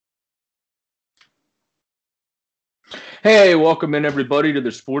Hey, welcome in everybody to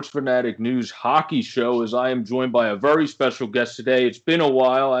the Sports Fanatic News Hockey Show. As I am joined by a very special guest today. It's been a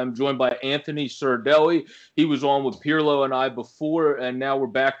while. I'm joined by Anthony Ciardelli. He was on with Pirlo and I before, and now we're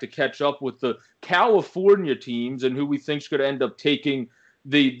back to catch up with the California teams and who we think is going to end up taking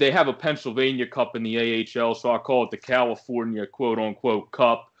the. They have a Pennsylvania Cup in the AHL, so I call it the California quote unquote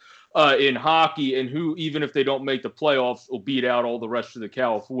Cup. In hockey, and who, even if they don't make the playoffs, will beat out all the rest of the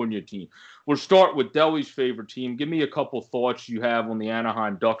California team. We'll start with Deli's favorite team. Give me a couple thoughts you have on the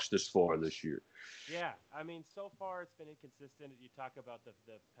Anaheim Ducks this far this year. Yeah, I mean, so far it's been inconsistent. You talk about the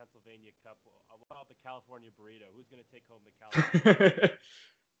Pennsylvania Cup. What about the California burrito? Who's going to take home the California burrito?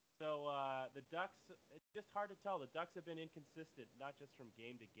 So the Ducks, it's just hard to tell. The Ducks have been inconsistent, not just from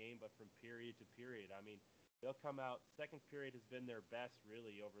game to game, but from period to period. I mean, they'll come out. Second period has been their best,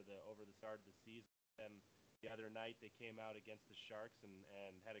 really, over the start of the season. And the other night they came out against the Sharks and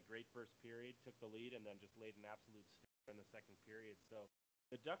had a great first period, took the lead, and then just laid an absolute stinker in the second period. So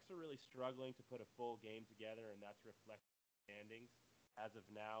the Ducks are really struggling to put a full game together, and that's reflected in the standings as of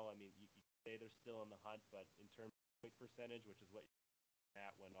now. I mean, you say they're still in the hunt, but in terms of point percentage, which is what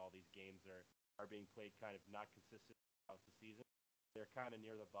at when all these games are being played kind of not consistent throughout the season. They're kind of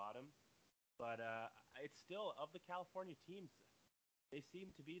near the bottom, but it's still of the California teams. They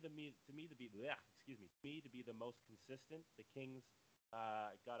seem to be to be the most consistent. The Kings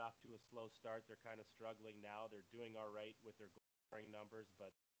got off to a slow start. They're kind of struggling now. They're doing all right with their goal scoring numbers,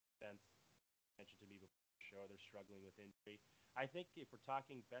 but defense mentioned to me before the show they're struggling with injury. I think if we're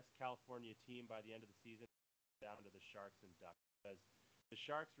talking best California team by the end of the season, down to the Sharks and Ducks because the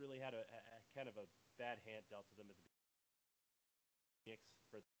Sharks really had a kind of a bad hand dealt to them at the beginning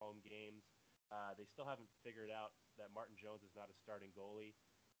for the home games. They still haven't figured out that Martin Jones is not a starting goalie.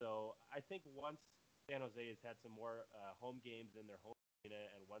 So I think once San Jose has had some more home games in their home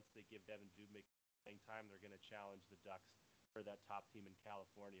arena, and once they give Devin Dubnyk playing time, they're going to challenge the Ducks for that top team in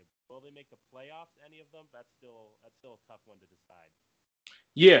California. Will they make the playoffs? Any of them? That's still a tough one to decide.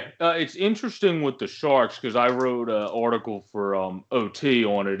 Yeah, it's interesting with the Sharks because I wrote an article for OT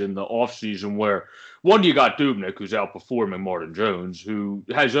on it in the offseason where one, you got Dubnik, who's outperforming Martin Jones, who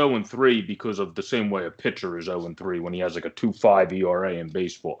has 0-3 because of the same way a pitcher is 0-3 when he has like a 2.5 ERA in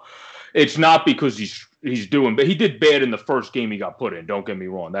baseball. It's not because he's doing, but he did bad in the first game he got put in. Don't get me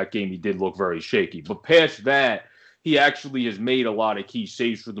wrong. That game he did look very shaky. But past that, he actually has made a lot of key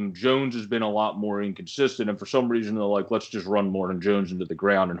saves for them. Jones has been a lot more inconsistent, and for some reason they're like, let's just run Martin Jones into the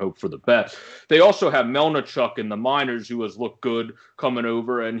ground and hope for the best. They also have Melnichuk in the minors, who has looked good coming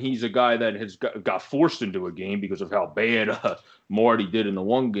over, and he's a guy that has got forced into a game because of how bad Marty did in the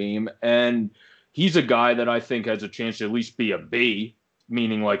one game, and he's a guy that I think has a chance to at least be a B,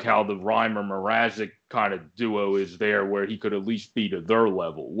 meaning like how the Reimer Mrazek kind of duo is there, where he could at least be to their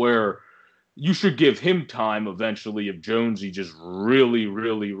level, where you should give him time eventually if Jonesy just really,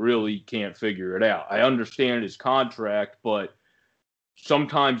 really, really can't figure it out. I understand his contract, but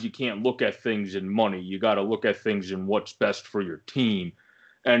sometimes you can't look at things in money. You got to look at things in what's best for your team.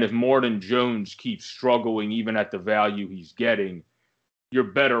 And if Martin Jones keeps struggling, even at the value he's getting, you're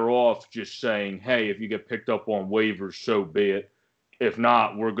better off just saying, hey, if you get picked up on waivers, so be it. If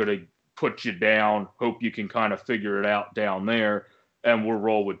not, we're going to put you down. Hope you can kind of figure it out down there. And we'll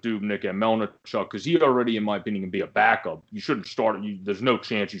roll with Dubnyk and Melnichuk because he already, in my opinion, can be a backup. You shouldn't start. There's no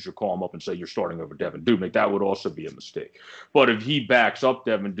chance you should call him up and say you're starting over Devin Dubnyk. That would also be a mistake. But if he backs up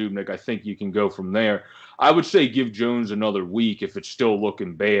Devin Dubnyk, I think you can go from there. I would say give Jones another week. If it's still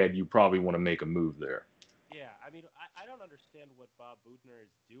looking bad, you probably want to make a move there. Yeah, I mean, I don't understand what Bob Budner is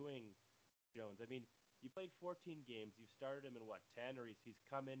doing, Jones. I mean, you played 14 games. You've started him in what 10, or he's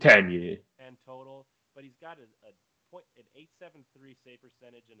come in now 10 years. 10 total, but he's got an 8.73 save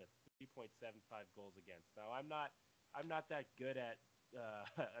percentage and a 3.75 goals against. Now I'm not that good at.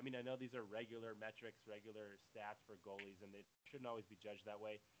 I mean, I know these are regular metrics, regular stats for goalies, and they shouldn't always be judged that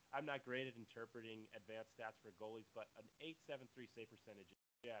way. I'm not great at interpreting advanced stats for goalies, but an 8.73 save percentage is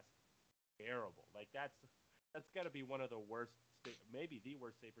just terrible. Like that's got to be one of the worst, maybe the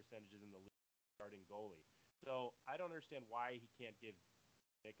worst save percentages in the league starting goalie. So I don't understand why he can't give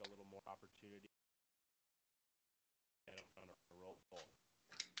Nick a little more opportunity on a roll.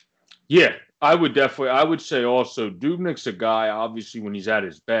 Yeah, I would say also Dubnik's a guy, obviously, when he's at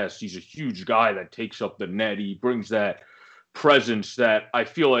his best, he's a huge guy that takes up the net. He brings that presence that I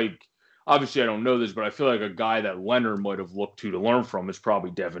feel like, obviously, I don't know this, but I feel like a guy that Leonard might have looked to learn from is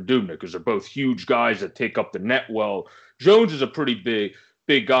probably Devin Dubnyk because they're both huge guys that take up the net well. Jones is a pretty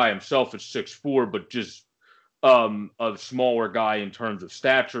big guy himself at 6'4", but just a smaller guy in terms of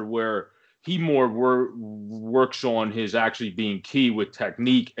stature, where he more works on his actually being key with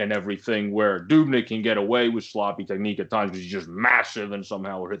technique and everything, where Dubnik can get away with sloppy technique at times because he's just massive and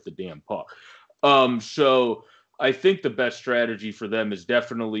somehow will hit the damn puck. So I think the best strategy for them is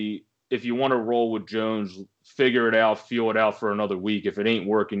definitely, if you want to roll with Jones, figure it out, feel it out for another week. If it ain't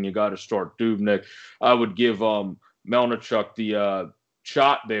working, you got to start Dubnik. I would give Melnichuk the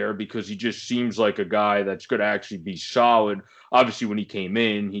shot there because he just seems like a guy that's going to actually be solid. Obviously, when he came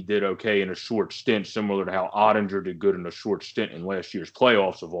in, he did okay in a short stint, similar to how Ottinger did good in a short stint in last year's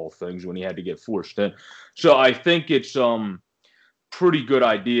playoffs, of all things, when he had to get forced in. So I think it's pretty good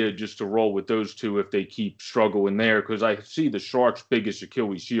idea just to roll with those two if they keep struggling there, because I see the Sharks' biggest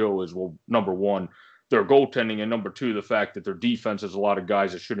Achilles heel is, well, number one, their goaltending, and number two, the fact that their defense has a lot of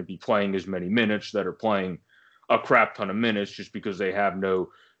guys that shouldn't be playing as many minutes that are playing a crap ton of minutes just because they have no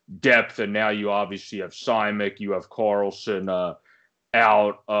depth. And now you obviously have Simic, you have Carlson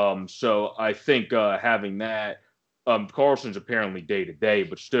out. So I think having that, Carlson's apparently day to day,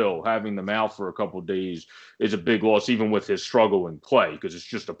 but still having them out for a couple of days is a big loss, even with his struggle in play, because it's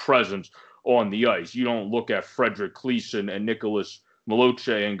just a presence on the ice. You don't look at Frederick Gleason and Nicholas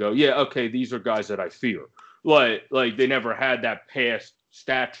Maloche and go, yeah, okay, these are guys that I fear. Like they never had that past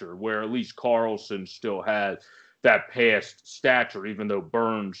stature, where at least Carlson still has that past stature, even though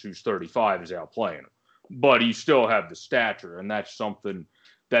Burns, who's 35, is out playing him. But you still have the stature, and that's something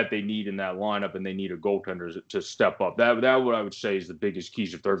that they need in that lineup, and they need a goaltender to step up. That what I would say is the biggest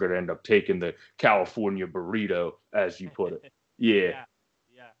keys if they're going to end up taking the California burrito, as you put it. Yeah. Yeah,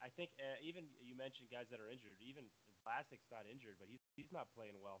 yeah. I think even you mentioned guys that are injured. Even Vlasic's not injured, but he's not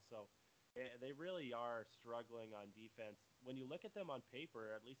playing well. So they really are struggling on defense. When you look at them on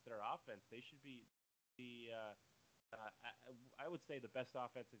paper, at least their offense, they should be I would say the best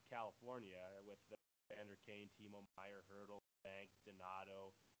offense in California with Vander Kane, Timo Meyer, Hurdle, Bank,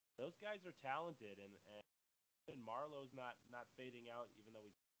 Donato. Those guys are talented, and Marlowe's not fading out, even though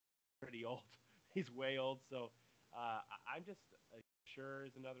he's pretty old. He's way old, so I'm just sure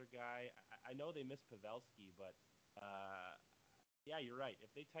is another guy. I know they miss Pavelski, but yeah, you're right.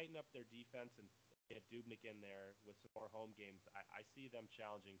 If they tighten up their defense and get Dubnik in there with some more home games, I see them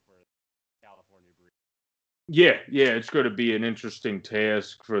challenging for California Breeze. Yeah, it's going to be an interesting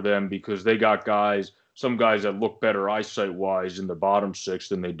task for them because they got some guys that look better eyesight wise in the bottom six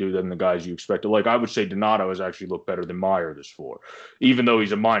than they do than the guys you expected. Like I would say, Donato has actually looked better than Meyer this four, even though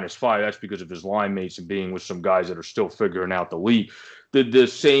he's a -5. That's because of his line mates and being with some guys that are still figuring out the league. The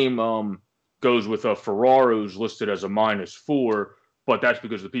same goes with Ferraro's listed as a -4, but that's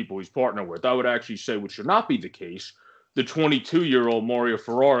because of the people he's partnered with. I would actually say, which should not be the case, the 22-year-old Mario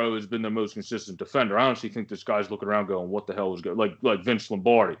Ferraro has been the most consistent defender. I honestly think this guy's looking around going, "What the hell is going?" Like Vince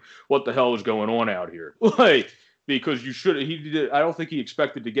Lombardi, what the hell is going on out here? Like because you should he did. I don't think he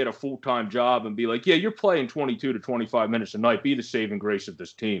expected to get a full-time job and be like, "Yeah, you're playing 22 to 25 minutes a night. Be the saving grace of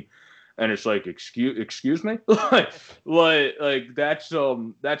this team." And it's like, excuse me, like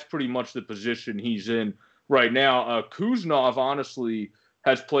that's pretty much the position he's in right now. Kuznov, honestly,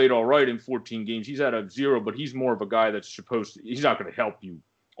 has played all right in 14 games. He's at a 0, but he's more of a guy that's he's not going to help you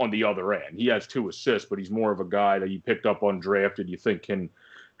on the other end. He has 2 assists, but he's more of a guy that you picked up undrafted, you think can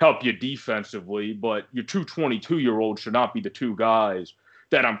help you defensively. But your 22-year-olds should not be the two guys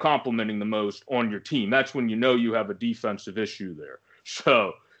that I'm complimenting the most on your team. That's when you know you have a defensive issue there.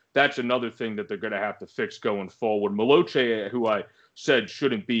 So that's another thing that they're going to have to fix going forward. Maloche, who I said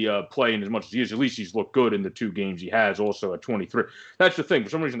shouldn't be playing as much as he is. At least he's looked good in the 2 games he has, also at 23. That's the thing. For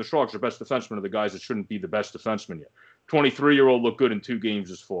some reason, the Sharks are best defensemen are the guys that shouldn't be the best defensemen yet. 23-year-old looked good in 2 games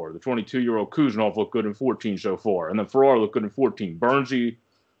this far. The 22-year-old Kuznov looked good in 14 so far. And then Ferraro looked good in 14. Burnsy,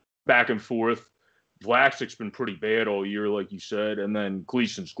 back and forth. Vlasic's been pretty bad all year, like you said. And then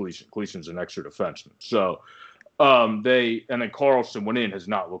Gleason's Gleason. Gleason's an extra defenseman. So and then Carlson went in, has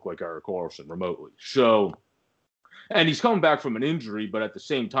not looked like Eric Carlson remotely. So, and he's coming back from an injury, but at the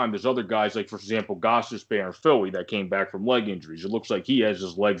same time, there's other guys like, for example, Gossip Bear Philly that came back from leg injuries. It looks like he has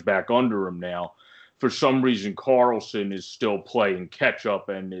his legs back under him now. For some reason, Carlson is still playing catch up,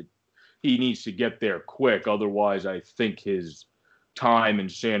 and he needs to get there quick. Otherwise, I think his time in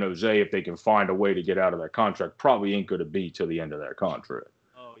San Jose, if they can find a way to get out of that contract, probably ain't going to be till the end of that contract.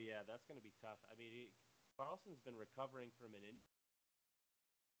 Oh yeah, that's going to be tough. I mean, Carlson's been recovering from an injury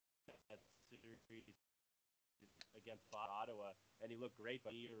against Ottawa, and he looked great,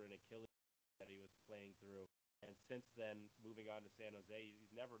 but year and Achilles that he was playing through. And since then, moving on to San Jose,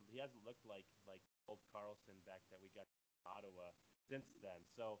 he hasn't looked like old Carlson back that we got in Ottawa since then.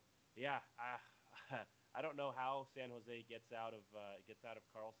 So yeah, I don't know how San Jose gets out of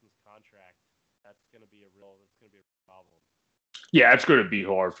Carlson's contract. That's going to be a real problem. Yeah, it's going to be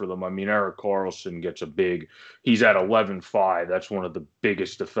hard for them. I mean, Eric Carlson gets a big, he's at 11.5. That's one of the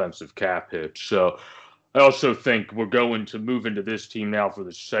biggest defensive cap hits. So I also think we're going to move into this team now for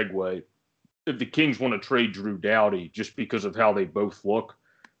the segue. If the Kings want to trade Drew Doughty just because of how they both look,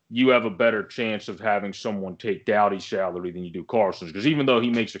 you have a better chance of having someone take Doughty's salary than you do Carlson's. Because even though he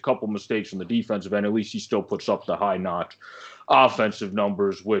makes a couple mistakes on the defensive end, at least he still puts up the high notch offensive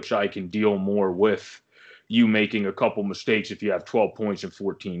numbers, which I can deal more with you making a couple mistakes if you have 12 points in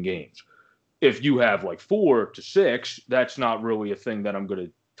 14 games. If you have like 4 to 6, that's not really a thing that I'm going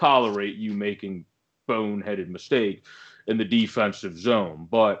to tolerate you making boneheaded mistake in the defensive zone.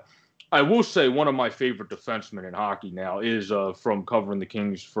 But I will say one of my favorite defensemen in hockey now is from covering the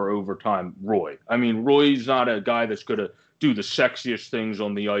Kings for overtime, Roy. I mean, Roy's not a guy that's going to do the sexiest things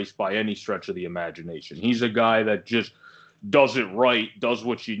on the ice by any stretch of the imagination. He's a guy that just does it right, does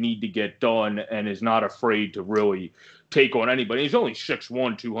what you need to get done, and is not afraid to really take on anybody. He's only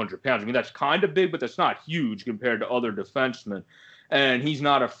 6'1", 200 pounds. I mean, that's kind of big, but that's not huge compared to other defensemen. And he's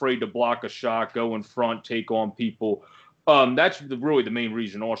not afraid to block a shot, go in front, take on people. That's really the main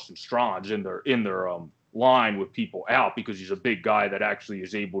reason Austin Strawn's in their line with people out, because he's a big guy that actually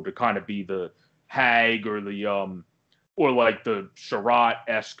is able to kind of be the hag or like the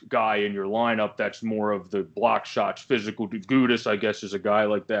Sherratt-esque guy in your lineup that's more of the block shots, physical. Gudis, I guess, is a guy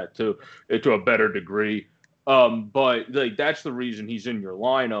like that too, to a better degree. But like that's the reason he's in your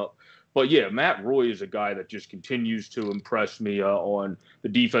lineup. But yeah, Matt Roy is a guy that just continues to impress me on the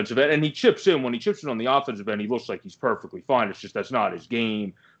defensive end, and he chips in. When he chips in on the offensive end, he looks like he's perfectly fine. It's just that's not his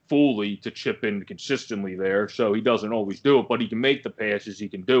game fully to chip in consistently there, so he doesn't always do it. But he can make the passes, he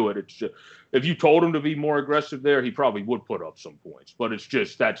can do it. It's just, if you told him to be more aggressive there, he probably would put up some points. But it's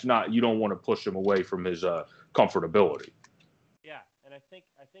just that's not, you don't want to push him away from his comfortability. Yeah, and I think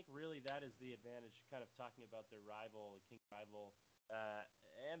really that is the advantage. Kind of talking about their rival, the King rival,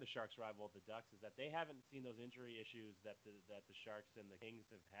 and the Sharks' rival, the Ducks, is that they haven't seen those injury issues that the Sharks and the Kings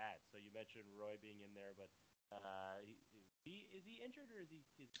have had. So you mentioned Roy being in there, but is he injured or is he's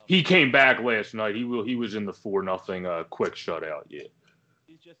He healthy? came back last night. He was in the 4-0 quick shutout. Yeah.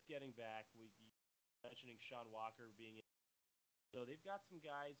 He's just getting back. We mentioning Sean Walker being in. So they've got some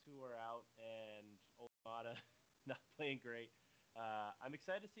guys who are out, and Olmada not playing great. I'm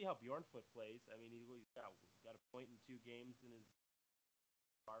excited to see how Bjornfoot plays. I mean, he's got a point in 2 games in his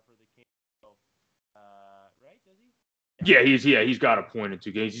bar for the Kings. So, right? Does he? Yeah. He's got a point in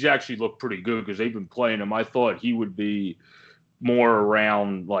 2 games. He's actually looked pretty good because they've been playing him. I thought he would be more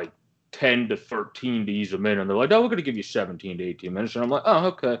around like 10 to 13 to ease him in, and they're like, "No, we're going to give you 17 to 18 minutes," and I'm like, "Oh,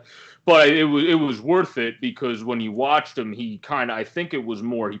 okay." But it was worth it because when you watched him, he kind of, I think it was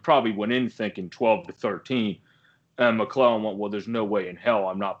more, he probably went in thinking 12 to 13. And McClellan went, well, there's no way in hell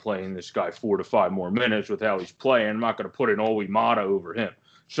I'm not playing this guy 4 to 5 more minutes with how he's playing. I'm not going to put an Oli Mata over him.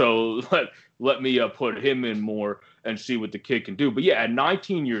 So let me put him in more and see what the kid can do. But yeah, at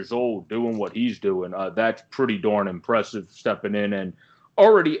 19 years old, doing what he's doing, that's pretty darn impressive, stepping in and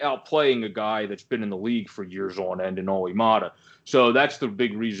already outplaying a guy that's been in the league for years on end in Oli Mata. So that's the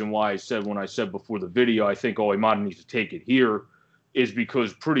big reason why I said, when I said before the video, I think Oli Mata needs to take it here, is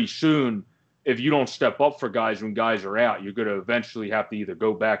because pretty soon, if you don't step up for guys when guys are out, you're going to eventually have to either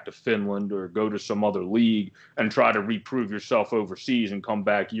go back to Finland or go to some other league and try to reprove yourself overseas and come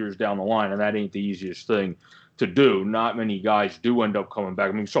back years down the line. And that ain't the easiest thing to do. Not many guys do end up coming back.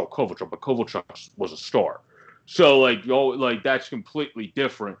 I mean, we saw Kovalchuk, but Kovalchuk was a star. So like that's completely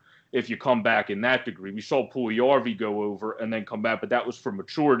different if you come back in that degree. We saw Puljujärvi go over and then come back, but that was for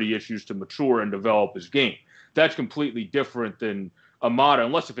maturity issues, to mature and develop his game. That's completely different than Amada,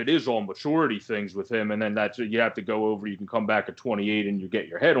 unless if it is all maturity things with him, and then that's, you have to go over. You can come back at 28 and you get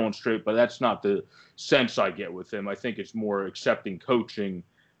your head on straight, but that's not the sense I get with him. I think it's more accepting coaching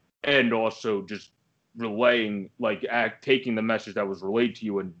and also just relaying, like taking the message that was relayed to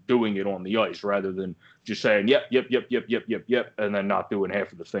you and doing it on the ice, rather than just saying yep, yep, yep, yep, yep, yep, yep, and then not doing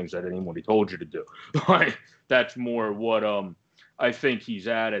half of the things that anybody told you to do. Like that's more what I think he's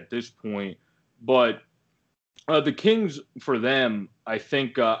at this point. But the Kings, for them, I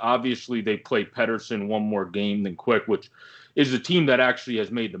think obviously they play Pettersson one more game than Quick, which is the team that actually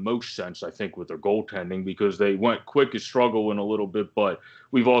has made the most sense, I think, with their goaltending, because they went, Quick is struggling a little bit, but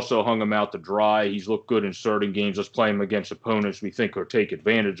we've also hung him out to dry. He's looked good in certain games. Let's play him against opponents we think or take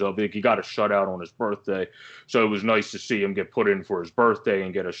advantage of it. He got a shutout on his birthday, so it was nice to see him get put in for his birthday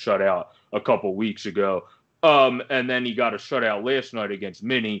and get a shutout a couple weeks ago. And then he got a shutout last night against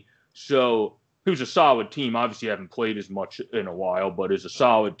Minnie. So who's a solid team. Obviously, haven't played as much in a while, but is a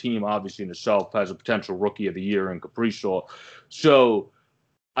solid team. Obviously, in itself has a potential rookie of the year in Kaprizov. So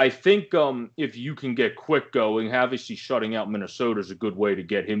I think if you can get Quick going, obviously shutting out Minnesota is a good way to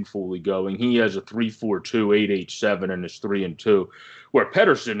get him fully going. He has a 3.42, 8.87, and is 3-2. Where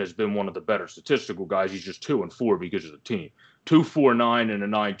Pedersen has been one of the better statistical guys. He's just 2-4 because of the team. 2.49 and a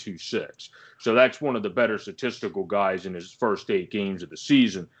 9.26. So that's one of the better statistical guys in his first 8 games of the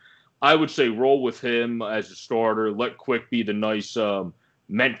season. I would say roll with him as a starter. Let Quick be the nice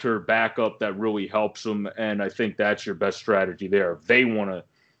mentor backup that really helps them, and I think that's your best strategy there. If they want to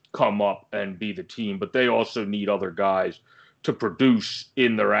come up and be the team, but they also need other guys to produce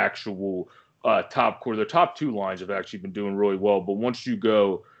in their actual top core. The top two lines have actually been doing really well, but once you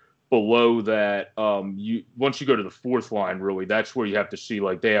go below that, once you go to the fourth line, really, that's where you have to see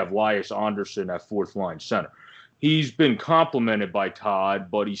like they have Elias Anderson at fourth line center. He's been complimented by Todd,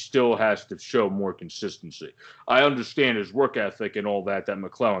 but he still has to show more consistency. I understand his work ethic and all that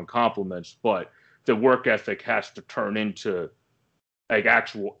McClellan compliments, but the work ethic has to turn into like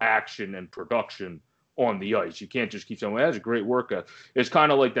actual action and production on the ice. You can't just keep saying, well, that's a great workout. It's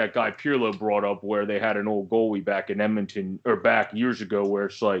kind of like that guy Pirlo brought up where they had an old goalie back in Edmonton or back years ago where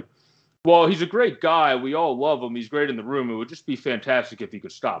it's like, well, he's a great guy. We all love him. He's great in the room. It would just be fantastic if he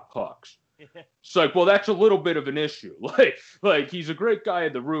could stop pucks. It's like, well, that's a little bit of an issue. Like he's a great guy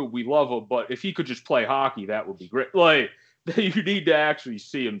in the room. We love him, but if he could just play hockey, that would be great. Like you need to actually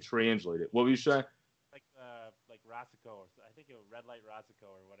see him translate it. What were you saying? Like Rosico, or I think it was Red Light Rosico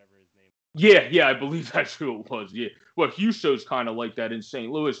or whatever his name. Yeah, I believe that's who it was. Yeah. Well, Husso's kind of like that in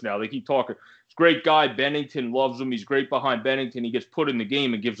St. Louis now. They keep talking. He's a great guy. Bennington loves him. He's great behind Bennington. He gets put in the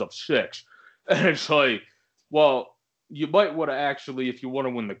game and gives up 6. And it's like, well, you might want to actually, if you want to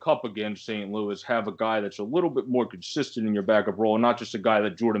win the cup against St. Louis, have a guy that's a little bit more consistent in your backup role and not just a guy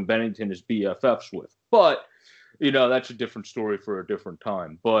that Jordan Bennington is BFFs with. But, that's a different story for a different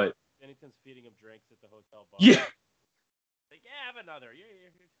time. But Bennington's feeding him drinks at the hotel bar. yeah. Like, yeah, have another. You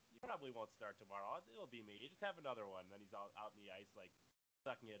probably won't start tomorrow. It'll be me. Just have another one. Then he's out in the ice, like,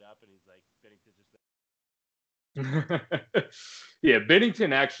 sucking it up, and he's like, Bennington's just Yeah,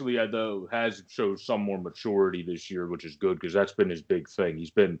 Bennington actually, though, has showed some more maturity this year, which is good because that's been his big thing.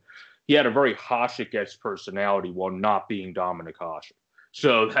 He had a very Hasek-esque personality while not being Dominic Hasek.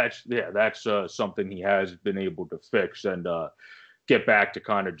 So that's something he has been able to fix and get back to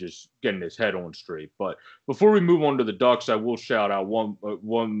kind of just getting his head on straight. But before we move on to the Ducks, I will shout out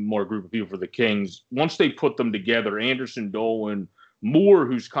one more group of people for the Kings. Once they put them together, Anderson, Dolan, Moore,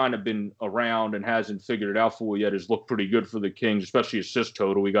 who's kind of been around and hasn't figured it out fully yet, has looked pretty good for the Kings, especially assist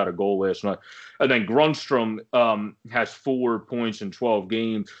total. We got a goal last night. And then Grundstrom has 4 points in 12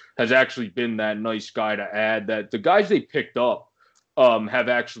 games, has actually been that nice guy to add. That the guys they picked up have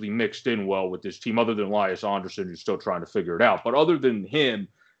actually mixed in well with this team, other than Elias Anderson, who's still trying to figure it out. But other than him,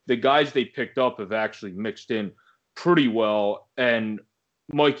 the guys they picked up have actually mixed in pretty well. And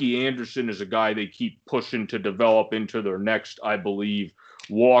Mikey Anderson is a guy they keep pushing to develop into their next, I believe,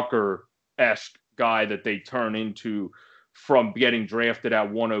 Walker-esque guy that they turn into from getting drafted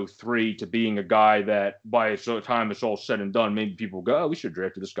at 103 to being a guy that by the time it's all said and done, maybe people go, oh, we should have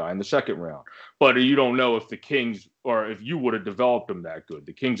drafted this guy in the second round. But you don't know if the Kings or if you would have developed him that good.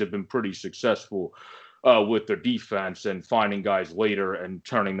 The Kings have been pretty successful with their defense and finding guys later and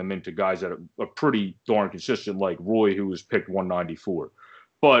turning them into guys that are pretty darn consistent, like Roy, who was picked 194.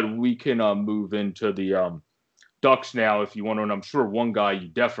 But we can move into the Ducks now if you want to. And I'm sure one guy you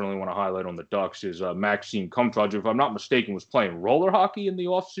definitely want to highlight on the Ducks is Maxime Comtois, who, if I'm not mistaken, was playing roller hockey in the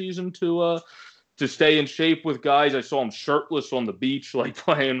offseason to stay in shape with guys. I saw him shirtless on the beach, like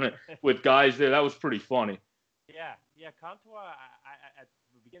playing with guys there. That was pretty funny. Yeah. Comtois, at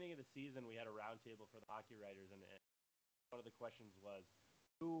the beginning of the season, we had a roundtable for the hockey writers, and one of the questions was,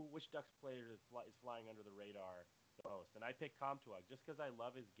 which Ducks player is flying under the radar the most? And I picked Comtois just because I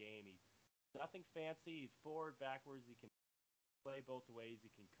love his game. He's nothing fancy. He's forward, backwards. He can play both ways.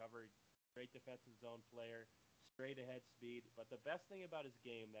 He can cover. Great defensive zone player. Straight ahead speed. But the best thing about his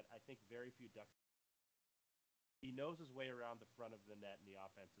game that I think very few Ducks, he knows his way around the front of the net in the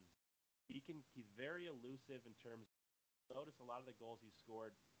offenses. He's very elusive in terms. Notice a lot of the goals he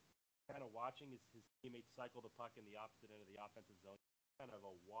scored. Kind of watching his teammates cycle the puck in the opposite end of the offensive zone. Kind of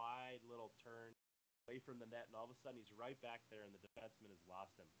a wide little turn away from the net, and all of a sudden he's right back there, and the defenseman has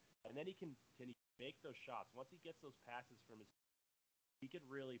lost him. And then he can make those shots. Once he gets those passes from he can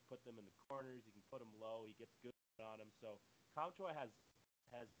really put them in the corners. He can put them low. He gets good on them. So Comtois has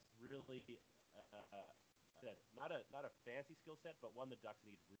really not a fancy skill set, but one the Ducks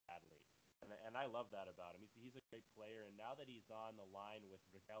need badly. And I love that about him. He's a great player, and now that he's on the line with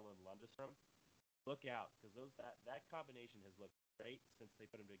Raquel and Lundestrom, look out because that combination has looked great since they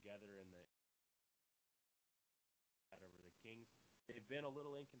put them together in the over the Kings. They've been a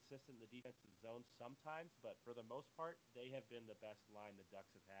little inconsistent in the defensive zone sometimes, but for the most part, they have been the best line the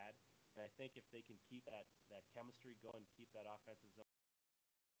Ducks have had. And I think if they can keep that chemistry going, keep that offensive zone,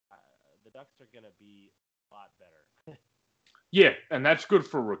 the Ducks are going to be a lot better. Yeah, and that's good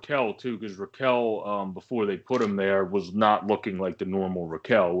for Raquel too, because Raquel, before they put him there, was not looking like the normal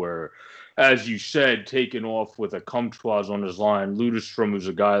Raquel. Where, as you said, taking off with a Comtois on his line, Ludestrom, who's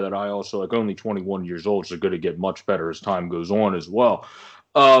a guy that I also like, only 21 years old, so going to get much better as time goes on as well.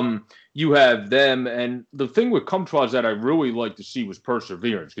 You have them, and the thing with Comtois that I really like to see was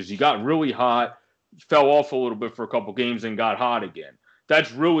perseverance, because he got really hot, fell off a little bit for a couple games, and got hot again.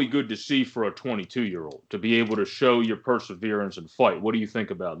 That's really good to see for a 22-year-old to be able to show your perseverance and fight. What do you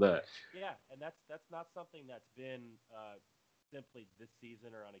think about that? Yeah, and that's not something that's been simply this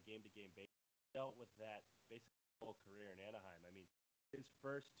season or on a game-to-game basis. He dealt with that basically his whole career in Anaheim. I mean, his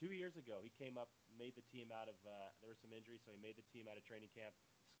first 2 years ago, he came up, made the team out of. There were some injuries, so he made the team out of training camp.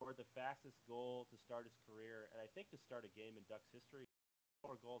 Scored the fastest goal to start his career, and I think to start a game in Ducks history.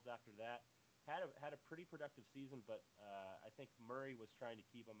 4 goals after that. Had a pretty productive season, but I think Murray was trying to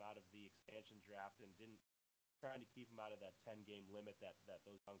keep him out of the expansion draft and didn't trying to keep him out of that 10-game limit that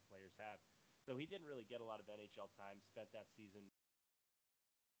those young players have. So he didn't really get a lot of NHL time. Spent that season,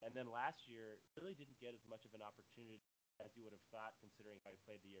 and then last year really didn't get as much of an opportunity as you would have thought, considering how he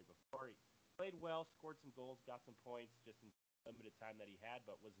played the year before. He played well, scored some goals, got some points, just in limited time that he had,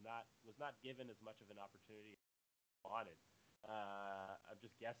 but was not given as much of an opportunity as he wanted. I'm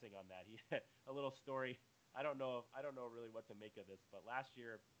just guessing on that. He a little story. I don't know really what to make of this, but last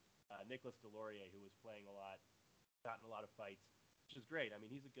year, Nicholas Delorier, who was playing a lot, got in a lot of fights, which is great. I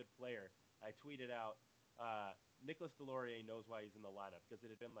mean, he's a good player. I tweeted out, Nicholas Delorier knows why he's in the lineup because it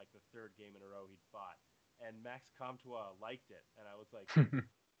had been like the third game in a row he'd fought, and Max Comtois liked it, and I was like,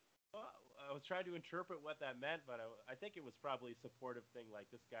 well, I was trying to interpret what that meant, but I think it was probably a supportive thing. Like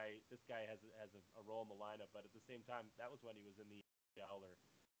this guy has a role in the lineup, but at the same time, that was when he was in the NHL or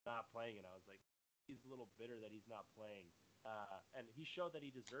not playing, and I was like, he's a little bitter that he's not playing. And he showed that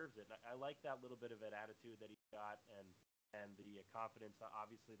he deserves it. And I like that little bit of an attitude that he got, and the confidence,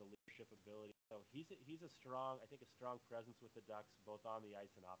 obviously the leadership ability. So he's a strong, I think, a strong presence with the Ducks, both on the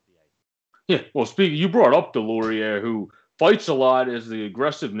ice and off the ice. Yeah, well, speaking, you brought up Delorier, who fights a lot as the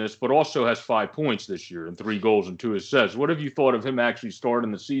aggressiveness, but also has 5 points this year and 3 goals and 2 assists. What have you thought of him actually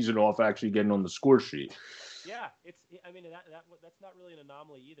starting the season off, actually getting on the score sheet? Yeah, it's. I mean, that's not really an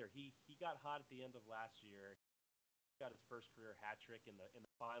anomaly either. He got hot at the end of last year. Got his first career hat trick in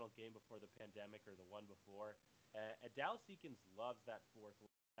the final game before the pandemic or the one before. Dallas Eakins loves that fourth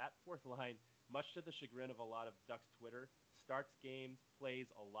line. That fourth line, much to the chagrin of a lot of Ducks Twitter, starts games, plays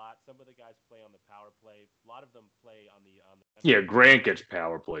a lot. Some of the guys play on the power play. A lot of them play on the Yeah, penalty kill. Grant gets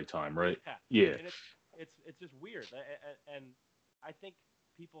power play time, right? Yeah, Yeah. and it's just weird. And I think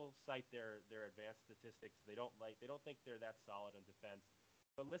people cite their advanced statistics. They don't think they're that solid in defense.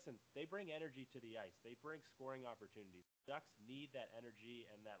 But listen, they bring energy to the ice. They bring scoring opportunities. Ducks need that energy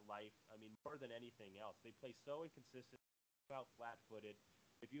and that life. I mean, more than anything else. They play so inconsistent, out flat-footed.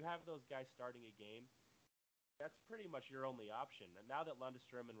 If you have those guys starting a game, that's pretty much your only option. And now that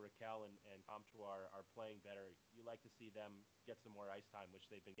Lundestrom and Raquel and Comtois are playing better, you like to see them get some more ice time,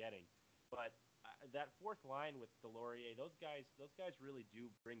 which they've been getting. But that fourth line with Delorier, those guys really do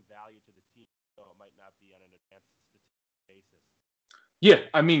bring value to the team, so it might not be on an advanced statistical basis. Yeah,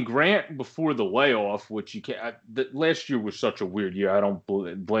 I mean Grant before the layoff, which you can't. Last year was such a weird year. I don't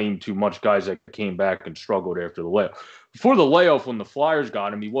blame too much guys that came back and struggled after the layoff. Before the layoff, when the Flyers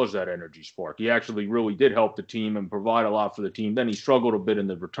got him, he was that energy spark. He actually really did help the team and provide a lot for the team. Then he struggled a bit in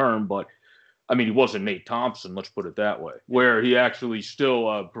the return, but I mean he wasn't Nate Thompson. Let's put it that way. Where he actually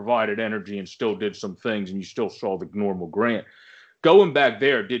still provided energy and still did some things, and you still saw the normal Grant going back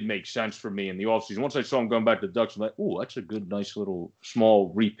there did make sense for me in the offseason. Once I saw him going back to the Ducks, I'm like, ooh, that's a good, nice little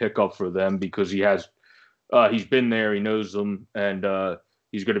small re-pickup for them because he's been there, he knows them, and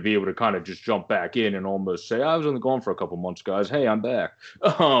he's going to be able to kind of just jump back in and almost say, I was only gone for a couple months, guys. Hey, I'm back.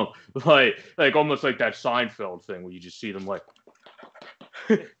 Um, like almost like that Seinfeld thing where you just see them like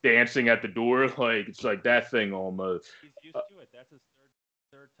dancing at the door. Like it's like that thing almost. He's used to it. That's his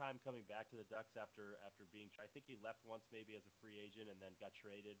third time coming back to the Ducks after being. I think he left once maybe as a free agent and then got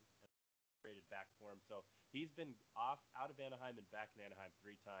traded back for him. So he's been out of Anaheim and back in Anaheim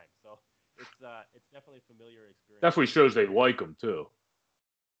 3 times. So it's definitely a familiar experience. Definitely shows they like him too.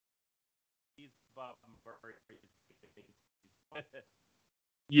 He's Bob Murray.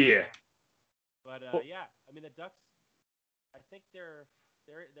 Yeah. But Well, yeah, I mean the Ducks. I think they're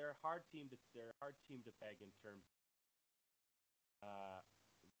a hard team to peg in terms. Uh,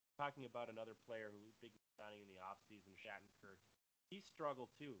 Talking about another player who big signing in the offseason, Shattenkirk. he struggled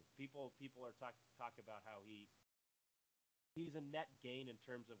too. People are talk about how he's a net gain in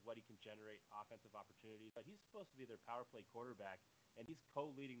terms of what he can generate offensive opportunities, but he's supposed to be their power play quarterback, and he's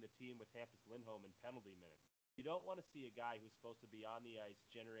co-leading the team with Hampus Lindholm in penalty minutes. You don't want to see a guy who's supposed to be on the ice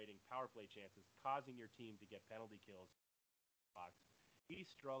generating power play chances, causing your team to get penalty kills. He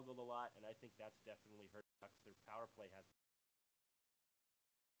struggled a lot, and I think that's definitely hurt Ducks. Their power play has.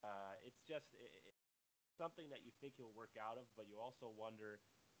 It's something that you think he'll work out of, but you also wonder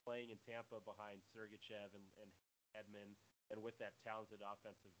playing in Tampa behind Sergachev and Edmund, and with that talented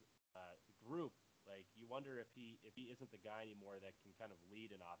offensive group, like you wonder if he isn't the guy anymore that can kind of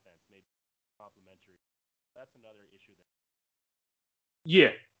lead an offense, maybe complementary. That's another issue that.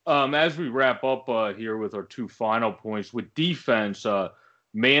 Yeah. As we wrap up here with our two final points with defense,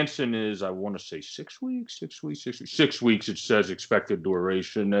 Manson is, I want to say 6 weeks, 6 weeks, 6 weeks, 6 weeks. It says expected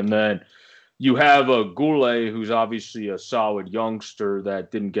duration, and then you have a Goulet, who's obviously a solid youngster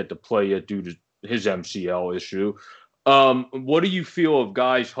that didn't get to play yet due to his MCL issue. What do you feel of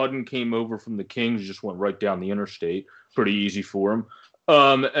guys? Hutton came over from the Kings, just went right down the interstate, pretty easy for him.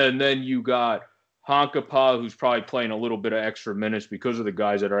 And then you got Hankapaa, who's probably playing a little bit of extra minutes because of the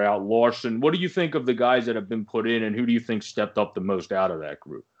guys that are out. Larson, what do you think of the guys that have been put in, and who do you think stepped up the most out of that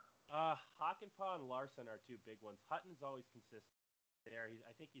group? Hakanpaa and Larson are two big ones. Hutton's always consistent there.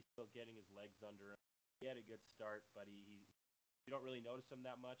 I think he's still getting his legs under him. He had a good start, but you don't really notice him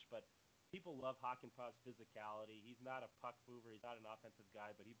that much. But people love Hakanpaa's physicality. He's not a puck mover. He's not an offensive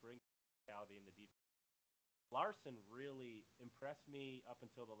guy, but he brings physicality in the defense. Larson really impressed me up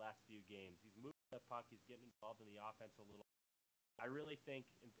until the last few games. He's moving the puck. He's getting involved in the offense a little. I really think,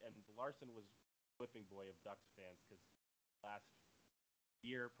 and Larson was whipping boy of Ducks fans because last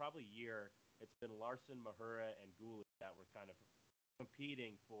year, probably year, it's been Larson, Mahura, and Goulet that were kind of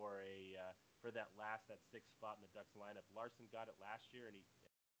competing for that sixth spot in the Ducks lineup. Larson got it last year, and he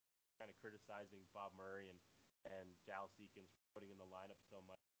kind of criticizing Bob Murray and Dallas Eakins for putting in the lineup so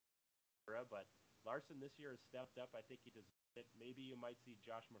much. But Larson this year has stepped up. I think he does it. Maybe you might see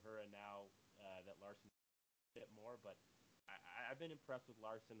Josh Mahura now that Larson a bit more, but I've been impressed with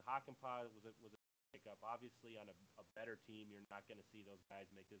Larson. Hakanpaa was a pickup. Obviously, on a better team, you're not going to see those guys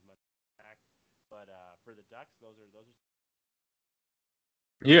make as much impact. But for the Ducks, those are.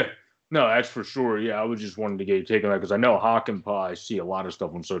 Yeah, no, that's for sure. Yeah, I was just wanting to get your take on that because I know hockey pie. I see a lot of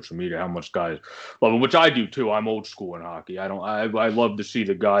stuff on social media how much guys love it, which I do too. I'm old school in hockey. I don't. I love to see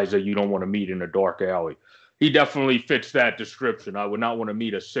the guys that you don't want to meet in a dark alley. He definitely fits that description. I would not want to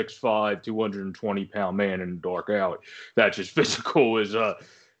meet a 6'5", 220-pound man in a dark alley. That's as physical as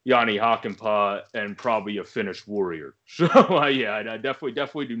Yanni Hakanpää and probably a Finnish warrior. So yeah, I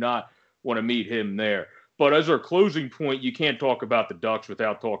definitely do not want to meet him there. But as our closing point, you can't talk about the Ducks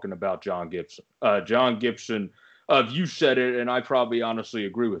without talking about John Gibson. John Gibson, you said it, and I probably honestly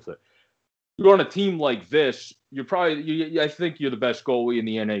agree with it. You're on a team like this, you're probably, I think you're the best goalie in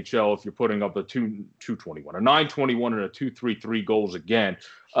the NHL if you're putting up a 221, a 921, and a 233 goals again.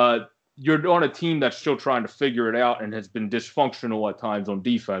 You're on a team that's still trying to figure it out and has been dysfunctional at times on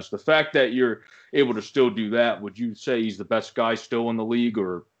defense. The fact that you're able to still do that, would you say he's the best guy still in the league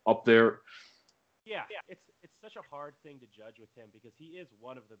or up there? Yeah, it's such a hard thing to judge with him because he is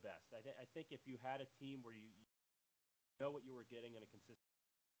one of the best. I think if you had a team where you know what you were getting on a consistent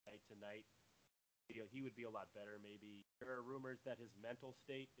night to night, he would be a lot better. Maybe there are rumors that his mental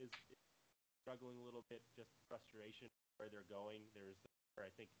state is struggling a little bit, just frustration where they're going. I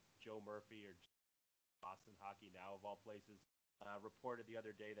think Joe Murphy or Boston Hockey Now of all places reported the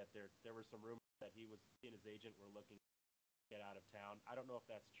other day that there were some rumors that he and his agent were looking to get out of town. I don't know if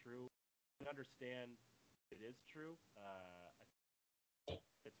that's true. I understand it is true.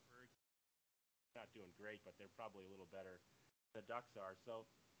 Pittsburgh not doing great, but they're probably a little better than the Ducks are. So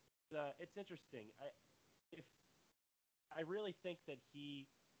it's interesting. I really think that he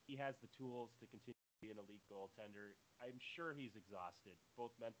has the tools to continue to be an elite goaltender. I'm sure he's exhausted,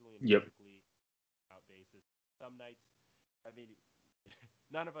 both mentally and Yep. physically, out basis. Some nights, I mean,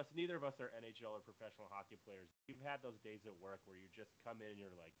 neither of us are NHL or professional hockey players. You've had those days at work where you just come in and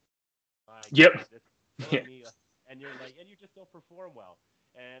you're like, my God, Yep. this is killing me, and you just don't perform well.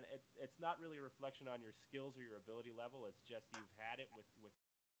 And it's not really a reflection on your skills or your ability level. It's just you've had it with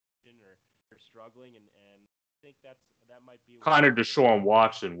or you're struggling, and I think that might be what Kind of happened with Deshaun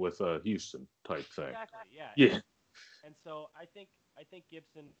Watson with a Houston type thing. exactly, yeah. Yeah. And so I think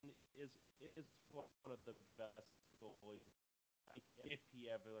Gibson is one of the best goalies if he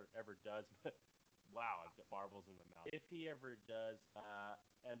ever does. Wow, I've got marbles in my mouth. If he ever does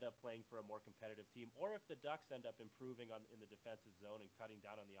end up playing for a more competitive team, or if the Ducks end up improving in the defensive zone and cutting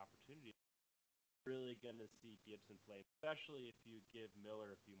down on the opportunity, really going to see Gibson play, especially if you give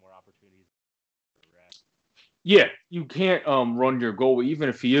Miller a few more opportunities for rest. Yeah, you can't run your goalie, even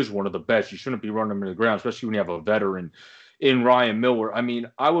if he is one of the best. You shouldn't be running him to the ground, especially when you have a veteran in Ryan Miller. I mean,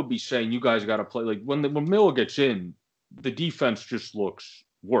 I would be saying you guys got to play like when Miller gets in, the defense just looks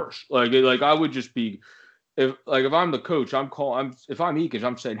worse. Like I would just be if I'm the coach, if I'm Eakins,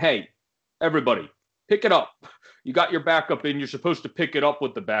 I'm saying, hey, everybody, pick it up. You got your backup in. You're supposed to pick it up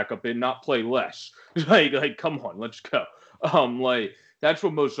with the backup in, not play less. Like, come on, let's go. Like that's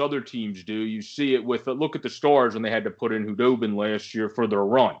what most other teams do. You see it with look at the Stars when they had to put in Hudobin last year for their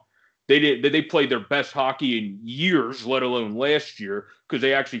run. They played their best hockey in years, let alone last year, because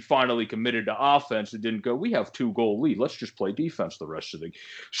they actually finally committed to offense and didn't go, we have 2-goal lead. Let's just play defense the rest of the game.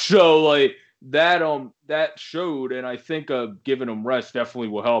 So like that showed, and I think giving them rest definitely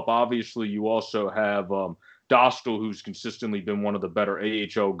will help. Obviously, you also have Dostal, who's consistently been one of the better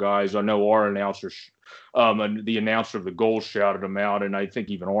AHL guys. I know our announcer, and the announcer of the goals shouted him out, and I think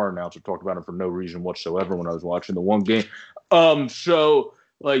even our announcer talked about him for no reason whatsoever when I was watching the one game. So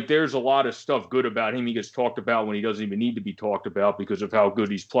like there's a lot of stuff good about him. He gets talked about when he doesn't even need to be talked about because of how good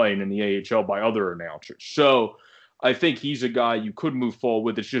he's playing in the AHL by other announcers. So I think he's a guy you could move forward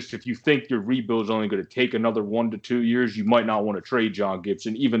with. It's just if you think your rebuild is only going to take another 1 to 2 years, you might not want to trade John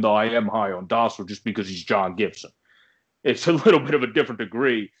Gibson, even though I am high on Dostal just because he's John Gibson. It's a little bit of a different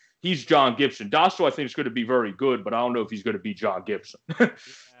degree. He's John Gibson. Dostal, I think, is going to be very good, but I don't know if he's going to be John Gibson.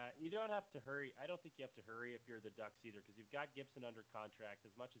 You don't have to hurry. I don't think you have to hurry if you're the Ducks either, because you've got Gibson under contract.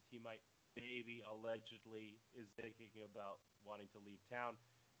 As much as he might maybe allegedly is thinking about wanting to leave town,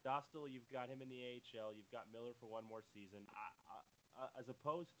 Dostal, you've got him in the AHL. You've got Miller for one more season. As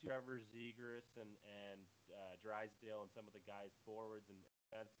opposed to Trevor Zegras and Drysdale and some of the guys forwards and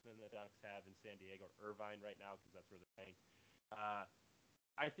defensemen the Ducks have in San Diego, or Irvine right now, because that's where they're playing.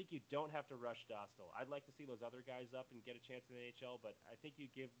 I think you don't have to rush Dostal. I'd like to see those other guys up and get a chance in the NHL, but I think you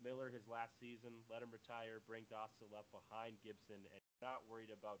give Miller his last season, let him retire, bring Dostal up behind Gibson, and you're not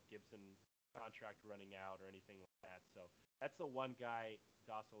worried about Gibson's contract running out or anything like that. So that's the one guy,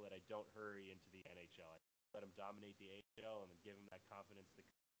 Dostal, that I don't hurry into the NHL. I let him dominate the AHL and then give him that confidence to.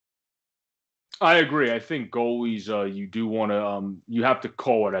 I agree. I think goalies, you do want to, you have to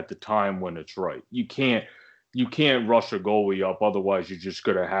call it at the time when it's right. You can't rush a goalie up. Otherwise,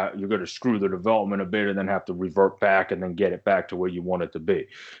 you're gonna screw the development a bit and then have to revert back and then get it back to where you want it to be.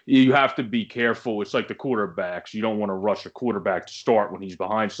 You have to be careful. It's like the quarterbacks. You don't want to rush a quarterback to start when he's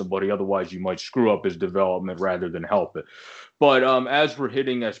behind somebody. Otherwise, you might screw up his development rather than help it. But as we're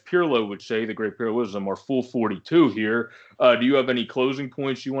hitting, as Pirlo would say, the great Pirloism, our full 42 here. Do you have any closing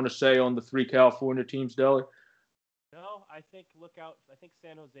points you want to say on the three California teams, Deli? No, I think look out. I think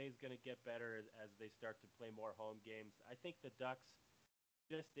San Jose is going to get better as they start to play more home games. I think the Ducks,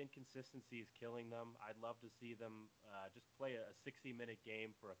 just inconsistency is killing them. I'd love to see them just play a 60-minute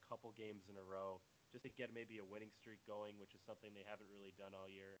game for a couple games in a row, just to get maybe a winning streak going, which is something they haven't really done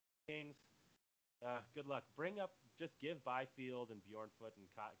all year. Kings, good luck. Just give Byfield and Bjornfoot and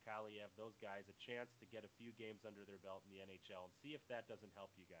Kaliev, those guys, a chance to get a few games under their belt in the NHL and see if that doesn't help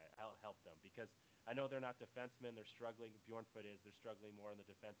you guys, help them. Because I know they're not defensemen; they're struggling. Bjornfoot is; they're struggling more on the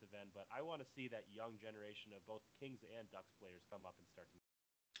defensive end. But I want to see that young generation of both Kings and Ducks players come up and start to.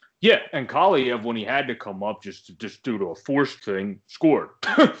 Yeah, and Kaliev, when he had to come up just due to a forced thing, scored.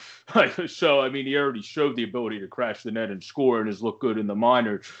 So, I mean, he already showed the ability to crash the net and score and has looked good in the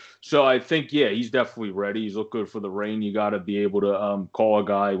minors. So I think, yeah, he's definitely ready. He's looked good for the Reign. You got to be able to call a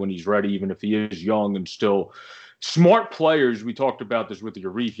guy when he's ready, even if he is young and still smart players. We talked about this with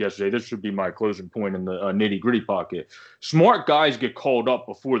your Reef yesterday. This should be my closing point in the nitty-gritty pocket. Smart guys get called up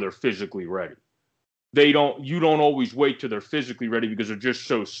before they're physically ready. You don't always wait till they're physically ready because they're just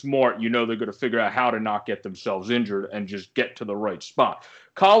so smart. You know they're going to figure out how to not get themselves injured and just get to the right spot.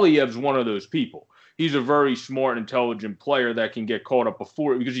 Kaliev's one of those people. He's a very smart, intelligent player that can get caught up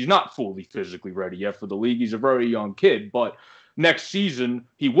before because he's not fully physically ready yet for the league. He's a very young kid, but next season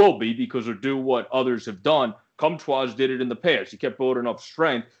he will be because he'll do what others have done. Comtois did it in the past. He kept building up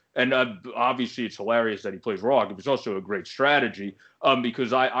strength. And obviously, it's hilarious that he plays raw hockey. It's also a great strategy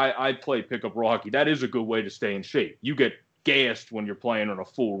because I play pickup raw hockey. That is a good way to stay in shape. You get gassed when you're playing on a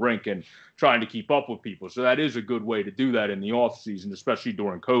full rink and trying to keep up with people. So that is a good way to do that in the off season, especially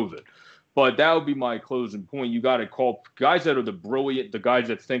during COVID. But that would be my closing point. You got to call guys that are the guys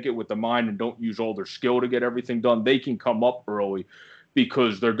that think it with the mind and don't use all their skill to get everything done. They can come up early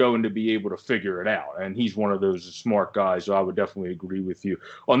because they're going to be able to figure it out. And he's one of those smart guys, so I would definitely agree with you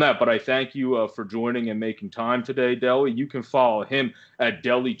on that. But I thank you for joining and making time today, Deli. You can follow him at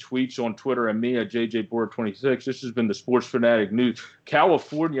Deli Tweets on Twitter and me at JJBoard26. This has been the Sports Fanatic News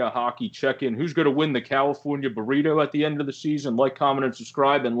California Hockey Check-In. Who's going to win the California Burrito at the end of the season? Like, comment, and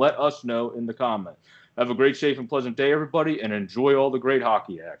subscribe, and let us know in the comments. Have a great, safe, and pleasant day, everybody, and enjoy all the great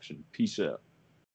hockey action. Peace out.